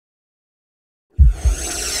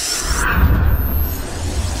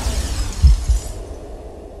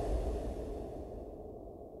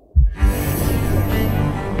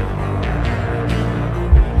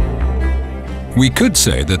We could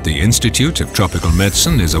say that the Institute of Tropical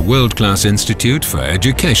Medicine is a world-class institute for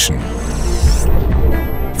education,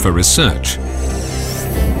 for research,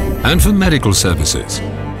 and for medical services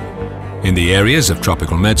in the areas of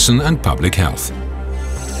tropical medicine and public health.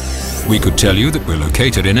 We could tell you that we're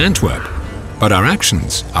located in Antwerp, but our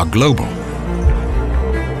actions are global.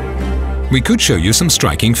 We could show you some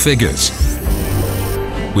striking figures.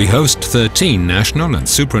 We host 13 national and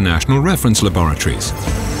supranational reference laboratories.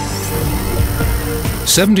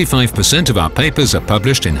 75% of our papers are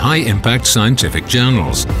published in high-impact scientific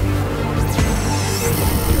journals.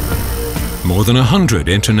 More than 100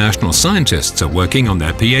 international scientists are working on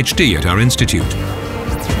their PhD at our institute.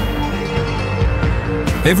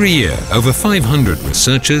 Every year, over 500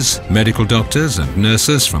 researchers, medical doctors and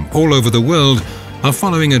nurses from all over the world are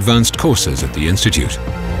following advanced courses at the institute.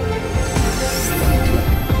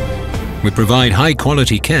 We provide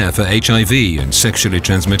high-quality care for HIV and sexually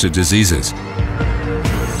transmitted diseases.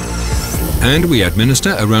 And we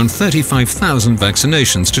administer around 35,000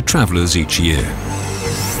 vaccinations to travelers each year.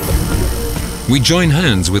 We join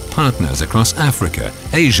hands with partners across Africa,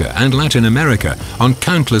 Asia and Latin America on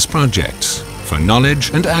countless projects for knowledge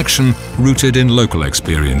and action rooted in local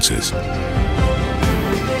experiences.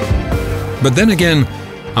 But then again,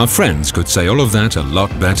 our friends could say all of that a lot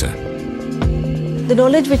better. The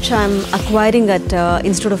knowledge which I'm acquiring at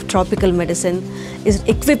Institute of Tropical Medicine is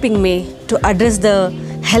equipping me to address the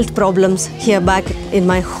health problems here back in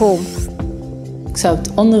my home. Ik zou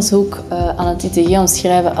het onderzoek aan het ITG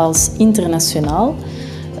omschrijven als internationaal,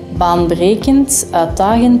 baanbrekend,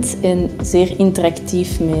 uitdagend en zeer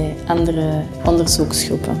interactief met andere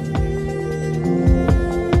onderzoeksgroepen.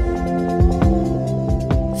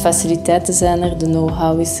 Faciliteiten zijn er, de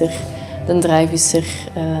know-how is er, de drive is er,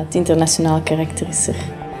 het internationaal karakter is er.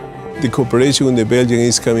 The cooperation with Belgium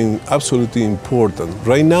is coming absolutely important.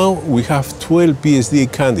 Right now we have 12 PhD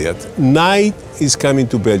candidates. 9 is coming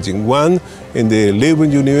to Belgium. 1 in the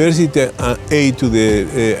Leuven University and 8 to the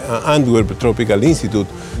Antwerp Tropical Institute.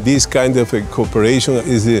 This kind of cooperation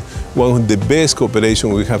is one of the best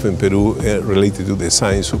cooperation we have in Peru related to the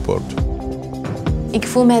science support. Ik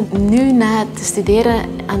voel mij nu, na te studeren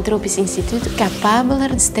aan het Tropisch Instituut, capabeler,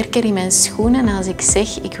 sterker in mijn schoenen als ik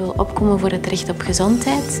zeg ik wil opkomen voor het recht op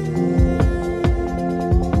gezondheid.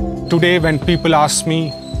 Today, when people ask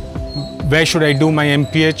me where should I do my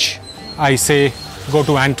MPH, I say go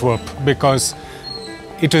to Antwerp because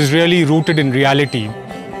it is really rooted in reality.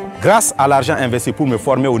 Grâce à l'argent investi pour me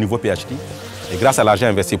former au niveau PhD et grâce à l'argent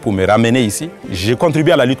investi pour me ramener ici, j'ai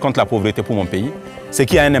contribué à la lutte contre la pauvreté pour mon pays, ce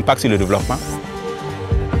qui a un impact sur le développement.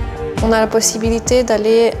 On a la possibilité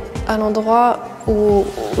d'aller à l'endroit où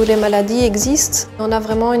les maladies existent. On a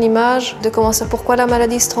vraiment une image de pourquoi la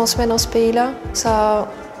maladie se transmet dans ce pays-là. Ça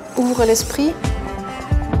ouvre l'esprit.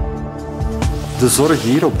 De zorg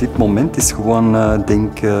hier op dit moment is gewoon,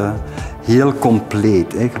 denk heel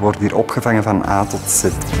compleet. Je wordt hier opgevangen van A tot Z.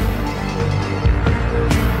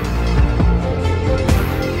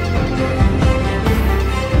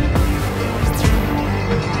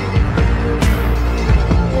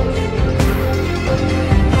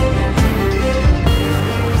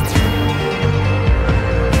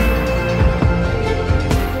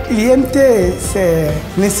 L'IMT, c'est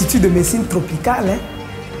l'Institut de médecine tropicale.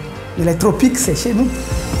 Les tropiques, c'est chez nous.